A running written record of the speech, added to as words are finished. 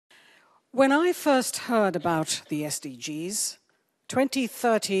When I first heard about the SDGs,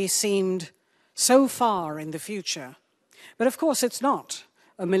 2030 seemed so far in the future. But of course it's not.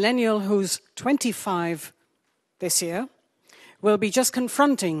 A millennial who's 25 this year will be just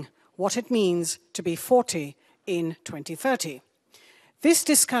confronting what it means to be 40 in 2030. This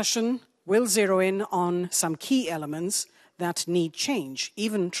discussion will zero in on some key elements that need change,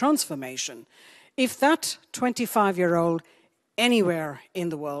 even transformation. If that 25-year-old anywhere in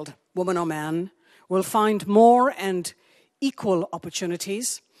the world, woman or man, will find more and equal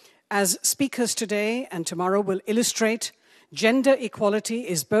opportunities, as speakers today and tomorrow will illustrate, gender equality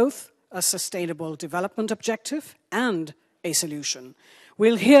is both a sustainable development objective and a solution.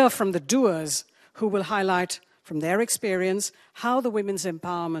 We'll hear from the doers who will highlight from their experience how the women's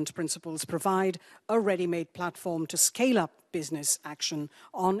empowerment principles provide a ready-made platform to scale up business action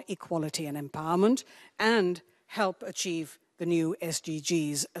on equality and empowerment and help achieve the new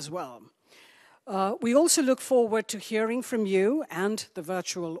SDGs as well. We also look forward to hearing from you and the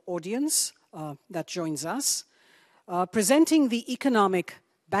virtual audience that joins us. Presenting the economic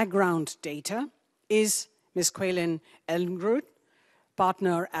background data is Ms. Kweilin Ellingrud,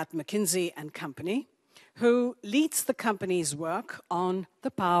 partner at McKinsey Company, who leads the company's work on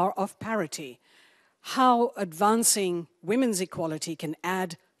the power of parity, how advancing women's equality can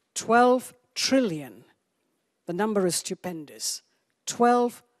add 12 trillion. The number is stupendous,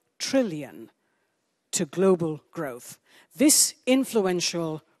 12 trillion to global growth. This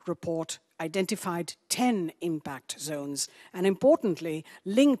influential report identified 10 impact zones and, importantly,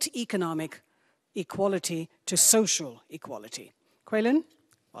 linked economic equality to social equality. Kweilin,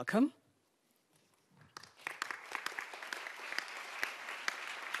 welcome.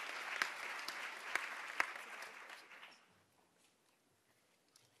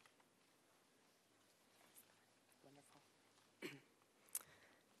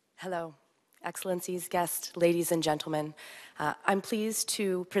 Hello, Excellencies, guests, ladies and gentlemen. I'm pleased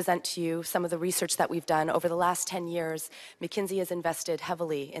to present to you some of the research that we've done. Over the last 10 years, McKinsey has invested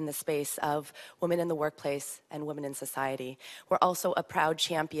heavily in the space of women in the workplace and women in society. We're also a proud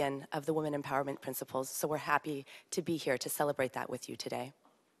champion of the women empowerment principles, so we're happy to be here to celebrate that with you today.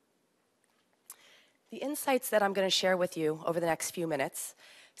 The insights that I'm going to share with you over the next few minutes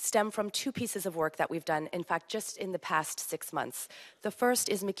stem from two pieces of work that we've done, in fact, just in the past 6 months. The first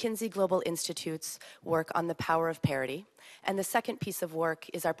is McKinsey Global Institute's work on the power of parity, and the second piece of work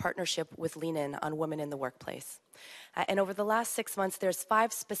is our partnership with Lean In on women in the workplace. And over the last 6 months, there's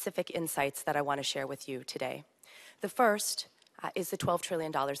 5 specific insights that I want to share with you today. The first is the $12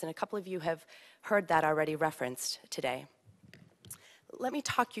 trillion, and a couple of you have heard that already referenced today. Let me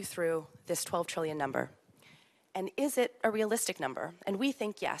talk you through this 12 trillion number. And is it a realistic number? And we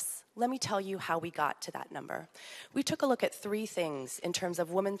think yes. Let me tell you how we got to that number. We took a look at 3 things in terms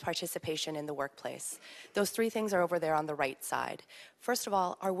of women's participation in the workplace. Those 3 things are over there on the right side. First of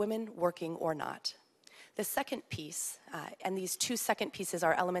all, are women working or not? The second piece, and these 2 second pieces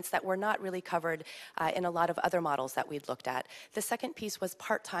are elements that were not really covered in a lot of other models that we'd looked at. The second piece was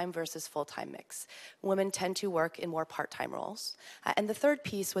part-time versus full-time mix. Women tend to work in more part-time roles. And the third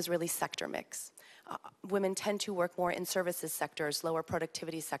piece was really sector mix. Women tend to work more in services sectors, lower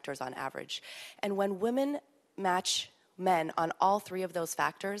productivity sectors on average. And when women match men on all 3 of those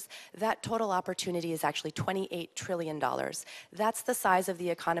factors, that total opportunity is actually $28 trillion. That's the size of the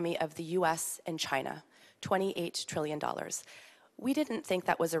economy of the US and China, $28 trillion. We didn't think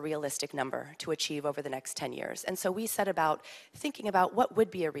that was a realistic number to achieve over the next 10 years. And so we set about thinking about what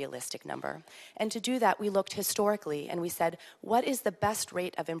would be a realistic number. And to do that, we looked historically and we said, what is the best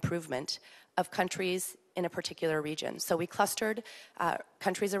rate of improvement of countries in a particular region? So we clustered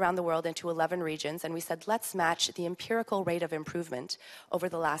countries around the world into 11 regions, and we said, let's match the empirical rate of improvement over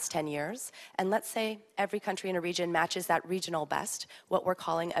the last 10 years. And let's say every country in a region matches that regional best, what we're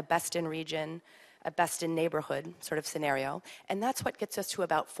calling a best in region, a best in neighborhood sort of scenario. And that's what gets us to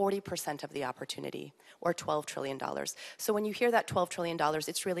about 40% of the opportunity, or $12 trillion. So when you hear that $12 trillion,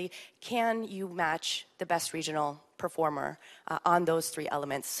 it's really, can you match the best regional performer on those 3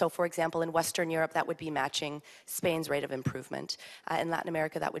 elements? So for example, in Western Europe, that would be matching Spain's rate of improvement. In Latin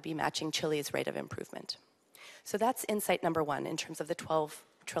America, that would be matching Chile's rate of improvement. So that's insight number 1 in terms of the $12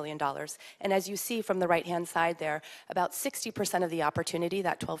 trillion. And as you see from the right-hand side there, about 60% of the opportunity,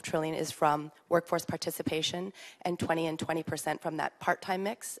 that 12 trillion, is from workforce participation, and 20% from that part-time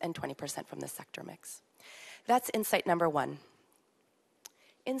mix, and 20% from the sector mix. That's insight number 1.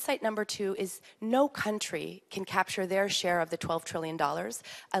 Insight number 2 is no country can capture their share of the $12 trillion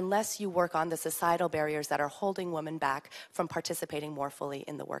unless you work on the societal barriers that are holding women back from participating more fully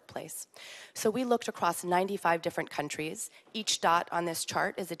in the workplace. So we looked across 95 different countries. Each dot on this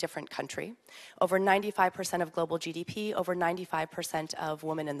chart is a different country. Over 95% of global GDP, over 95% of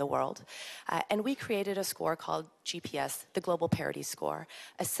women in the world. And we created a score called GPS, the Global Parity Score,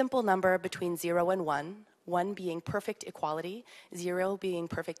 a simple number between 0 and 1 being perfect equality, 0 being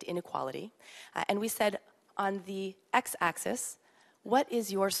perfect inequality. And we said on the x-axis, what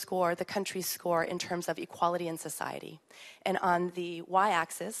is your score, the country's score, in terms of equality in society? And on the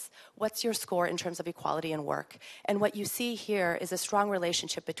y-axis, what's your score in terms of equality in work? And what you see here is a strong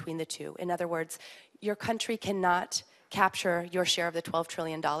relationship between the two. In other words, your country cannot capture your share of the $12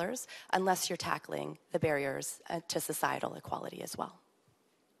 trillion unless you're tackling the barriers to societal equality as well.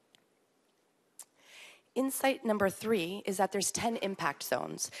 Insight number 3 is that there's 10 impact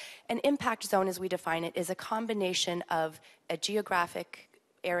zones. An impact zone, as we define it, is a combination of a geographic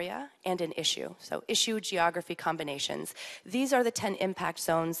area and an issue. So issue, geography combinations. These are the 10 impact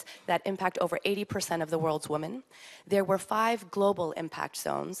zones that impact over 80% of the world's women. There were 5 global impact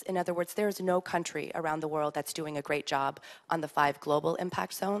zones. In other words, there's no country around the world that's doing a great job on the 5 global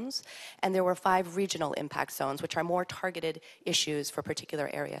impact zones. And there were 5 regional impact zones, which are more targeted issues for particular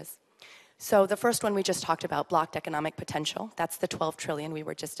areas. So the first one we just talked about, blocked economic potential. That's the 12 trillion we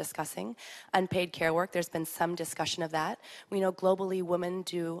were just discussing. Unpaid care work, there's been some discussion of that. We know globally women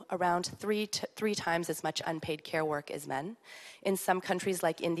do around three times as much unpaid care work as men. In some countries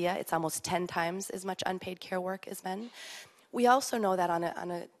like India, it's almost 10 times as much unpaid care work as men. We also know that on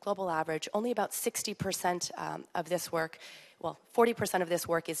a global average, only about 60% of this work, well, 40% of this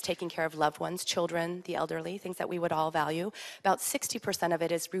work is taking care of loved ones, children, the elderly, things that we would all value. About 60% of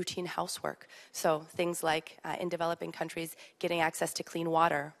it is routine housework. So things like, in developing countries, getting access to clean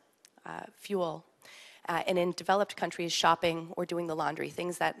water, fuel, and in developed countries, shopping or doing the laundry,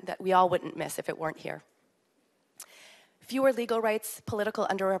 things that we all wouldn't miss if it weren't here. Fewer legal rights, political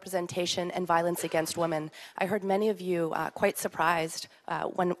underrepresentation, and violence against women. I heard many of you quite surprised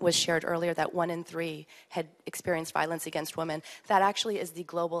when it was shared earlier that 1 in 3 had experienced violence against women. That actually is the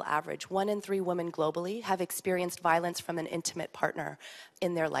global average. 1 in 3 women globally have experienced violence from an intimate partner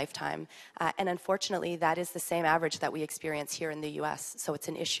in their lifetime. And unfortunately, that is the same average that we experience here in the US. So it's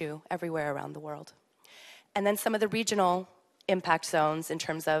an issue everywhere around the world. And then some of the regional impact zones in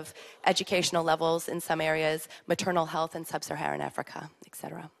terms of educational levels in some areas, maternal health in sub-Saharan Africa,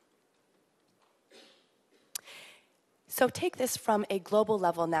 etc. So take this from a global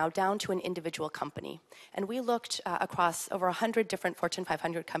level now down to an individual company. And we looked across over 100 different Fortune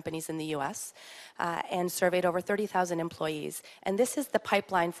 500 companies in the US and surveyed over 30,000 employees. And this is the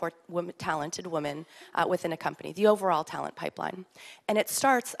pipeline for talented women within a company, the overall talent pipeline. And it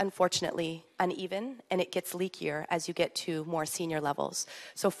starts, unfortunately, uneven, and it gets leakier as you get to more senior levels.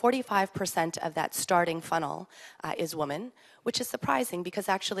 So 45% of that starting funnel is women, which is surprising because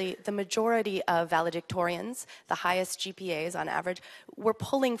actually the majority of valedictorians, the highest GPAs on average, were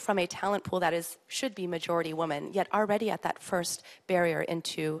pulling from a talent pool that should be majority women, yet already at that first barrier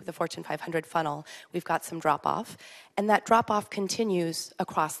into the Fortune 500 funnel, we've got some drop-off. And that drop-off continues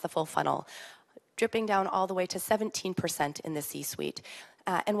across the full funnel, dripping down all the way to 17% in the C-suite.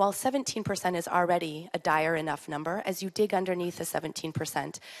 And while 17% is already a dire enough number, as you dig underneath the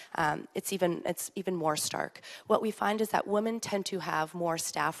 17%, it's even more stark. What we find is that women tend to have more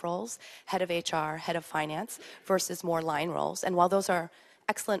staff roles, head of HR, head of finance, versus more line roles. And while those are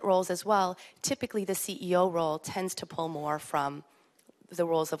excellent roles as well, typically the CEO role tends to pull more from the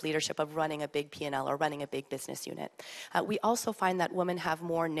roles of leadership of running a big P&L or running a big business unit. We also find that women have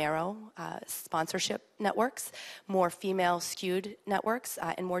more narrow sponsorship networks, more female-skewed networks,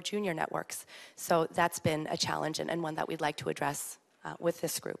 and more junior networks. So that's been a challenge and one that we'd like to address with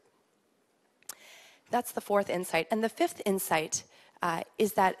this group. That's the 4th insight. And the 5th insight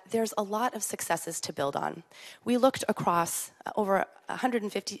is that there's a lot of successes to build on. We looked across over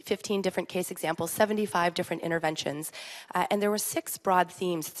 115 different case examples, 75 different interventions, and there were 6 broad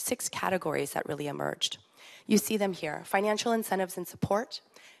themes, 6 categories that really emerged. You see them here: financial incentives and support,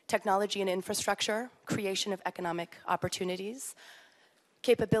 technology and infrastructure, creation of economic opportunities,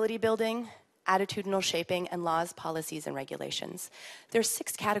 capability building, attitudinal shaping, and laws, policies, and regulations. There's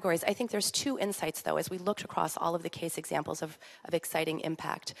 6 categories. I think there's 2 insights, though, as we looked across all of the case examples of exciting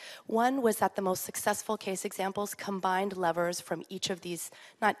impact. One was that the most successful case examples combined levers from each of these,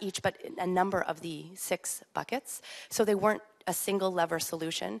 not each, but a number of the 6 buckets. So they weren't a single lever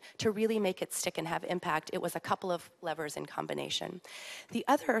solution to really make it stick and have impact. It was a couple of levers in combination. The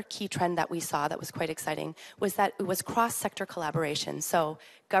other key trend that we saw that was quite exciting was that it was cross-sector collaboration. So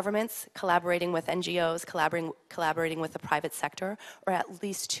governments collaborating with NGOs, collaborating with the private sector, or at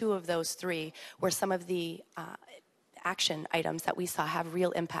least two of those three were some of the action items that we saw have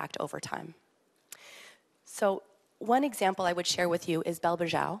real impact over time. So one example I would share with you is Bel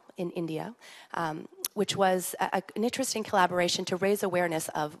Bajao in India, which was an interesting collaboration to raise awareness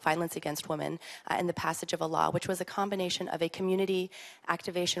of violence against women and the passage of a law, which was a combination of a community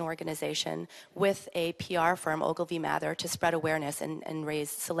activation organization with a PR firm, Ogilvy Mather, to spread awareness and raise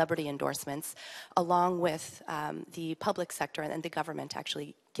celebrity endorsements, along with the public sector and the government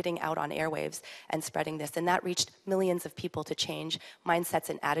actually getting out on airwaves and spreading this. And that reached millions of people to change mindsets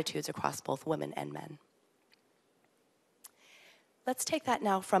and attitudes across both women and men. Let's take that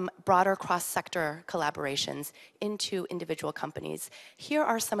now from broader cross-sector collaborations into individual companies. Here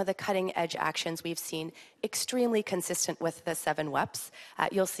are some of the cutting-edge actions we've seen extremely consistent with the 7 WEPs.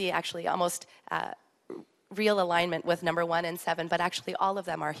 You'll see actually almost real alignment with number 1 and 7, but actually all of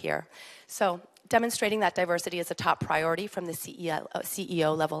them are here. So demonstrating that diversity is a top priority from the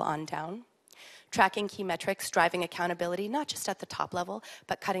CEO level on down. Tracking key metrics, driving accountability, not just at the top level,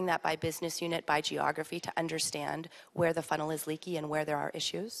 but cutting that by business unit, by geography to understand where the funnel is leaky and where there are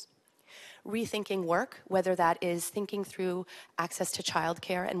issues. Rethinking work, whether that is thinking through access to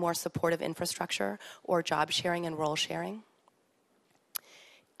childcare and more supportive infrastructure, or job sharing and role sharing.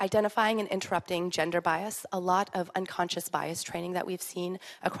 Identifying and interrupting gender bias, a lot of unconscious bias training that we've seen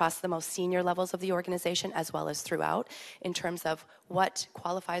across the most senior levels of the organization as well as throughout in terms of what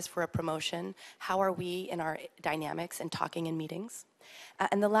qualifies for a promotion, how are we in our dynamics and talking in meetings.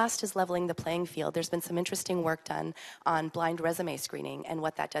 And the last is leveling the playing field. There's been some interesting work done on blind resume screening and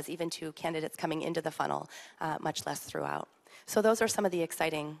what that does even to candidates coming into the funnel, much less throughout. So those are some of the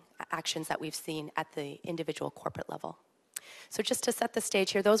exciting actions that we've seen at the individual corporate level. So just to set the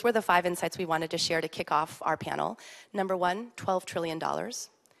stage here, those were the 5 insights we wanted to share to kick off our panel. Number 1, $12 trillion.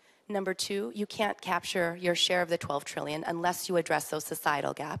 Number 2, you can't capture your share of the $12 trillion unless you address those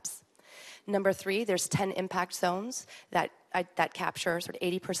societal gaps. Number 3, there's 10 impact zones that capture sort of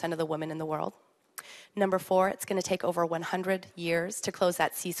 80% of the women in the world. Number 4, it's going to take over 100 years to close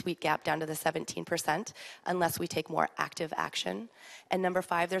that C-suite gap down to the 17% unless we take more active action. And number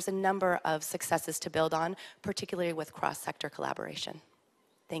 5, there's a number of successes to build on, particularly with cross-sector collaboration.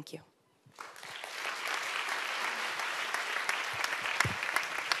 Thank you.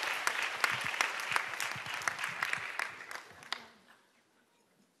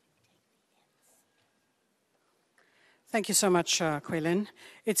 Thank you so much, Kweilin.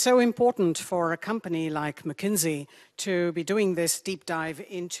 It's so important for a company like McKinsey to be doing this deep dive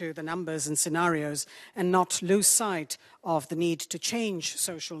into the numbers and scenarios and not lose sight of the need to change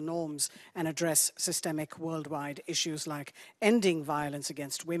social norms and address systemic worldwide issues like ending violence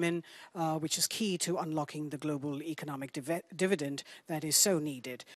against women, which is key to unlocking the global economic dividend that is so needed.